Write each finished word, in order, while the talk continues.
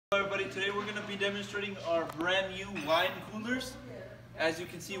today we're going to be demonstrating our brand new wine coolers. As you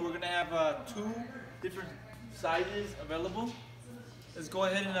can see, we're going to have two different sizes available. Let's go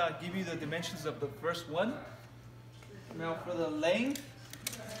ahead and give you the dimensions of the first one. Now for the length,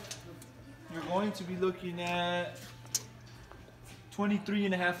 you're going to be looking at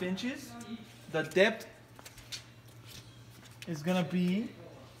 23.5 inches. The depth is going to be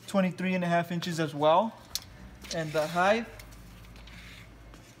 23.5 inches as well. And the height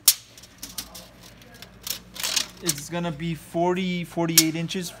is going to be 48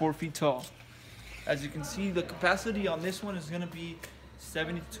 inches, 4 feet tall. As you can see, the capacity on this one is going to be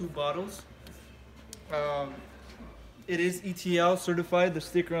 72 bottles. It is ETL certified. The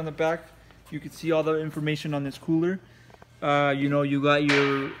sticker on the back, you can see all the information on this cooler. You got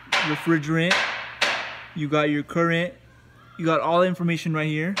your refrigerant, you got your current, you got all the information right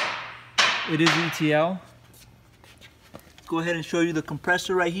here. It is ETL. Go ahead and show you the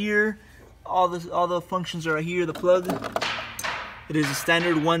compressor right here. All the functions are right here. The plug. It is a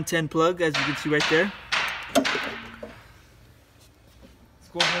standard 110 plug, as you can see right there. Let's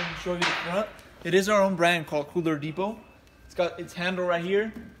go ahead and show you the front. It is our own brand called Cooler Depot. It's got its handle right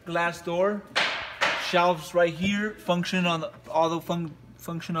here, glass door, shelves right here, function on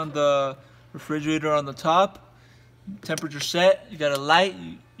function on the refrigerator on the top, temperature set. You got a light,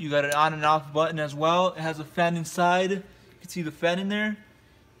 you got an on and off button as well. It has a fan inside. You can see the fan in there,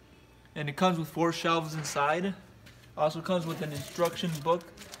 and it comes with 4 shelves inside. Also comes with an instruction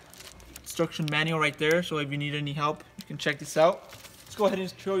manual right there, so if you need any help, you can check this out. Let's go ahead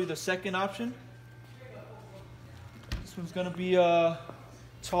and show you the second option. This one's gonna be a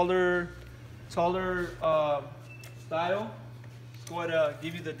taller style. Let's go ahead and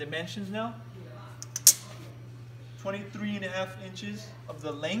give you the dimensions now. 23.5 inches of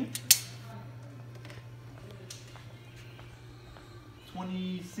the length,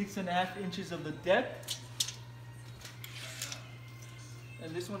 26.5 inches of the depth,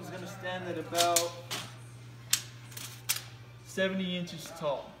 and this one's going to stand at about 70 inches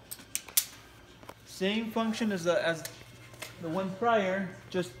tall. Same function as the one prior,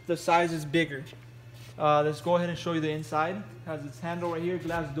 just the size is bigger. Let's go ahead and show you the inside. It has its handle right here,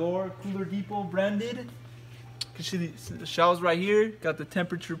 glass door, Cooler Depot branded. You can see the shelves right here. Got the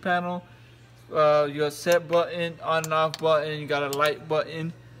temperature panel. You got a set button, on and off button. You got a light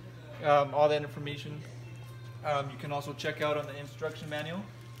button. All that information. You can also check out on the instruction manual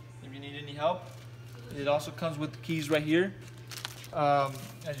if you need any help. It also comes with the keys right here. As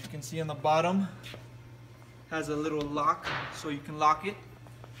you can see on the bottom, has a little lock, so you can lock it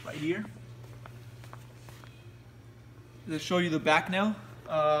right here. Let's show you the back now.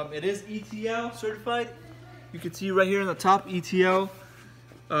 It is ETL certified. You can see right here on the top, ETL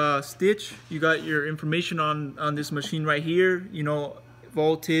stitch. You got your information on this machine right here. You know,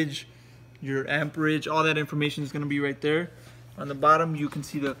 voltage, your amperage, all that information is going to be right there. On the bottom, you can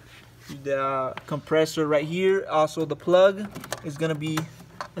see the compressor right here. Also, the plug is going to be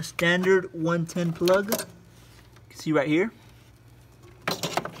a standard 110 plug. You can see right here.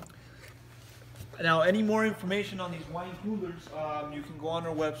 Now, any more information on these wine coolers, you can go on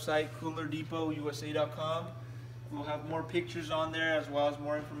our website, coolerdepot.usa.com. We'll have more pictures on there as well as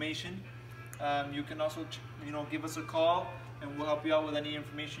more information. You can also, give us a call, and we'll help you out with any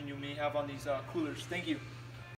information you may have on these coolers. Thank you.